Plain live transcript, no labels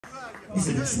He's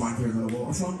a bit swankier than the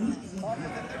waterfront.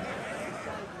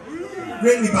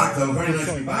 Great to be back though, very nice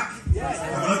to be back.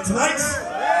 Coming out tonight.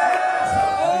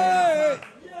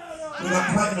 We've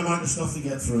got quite an amount of stuff to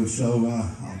get through, so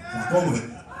I'll go with it.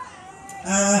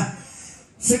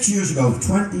 6 years ago,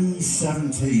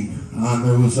 2017, and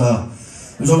there was a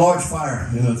large fire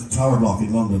in a tower block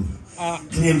in London.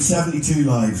 Claimed 72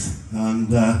 lives,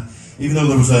 and even though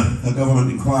there was a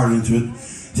government inquiry into it,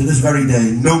 to this very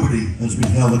day, nobody has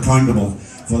been held accountable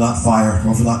for that fire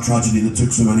or for that tragedy that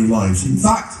took so many lives. In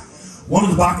fact, one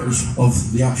of the backers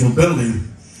of the actual building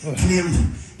claimed,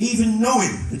 even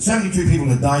knowing that 72 people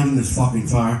had died in this fucking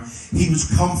fire, he was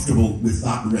comfortable with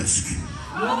that risk.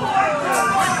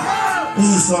 This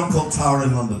is a song called Tower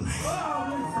in London.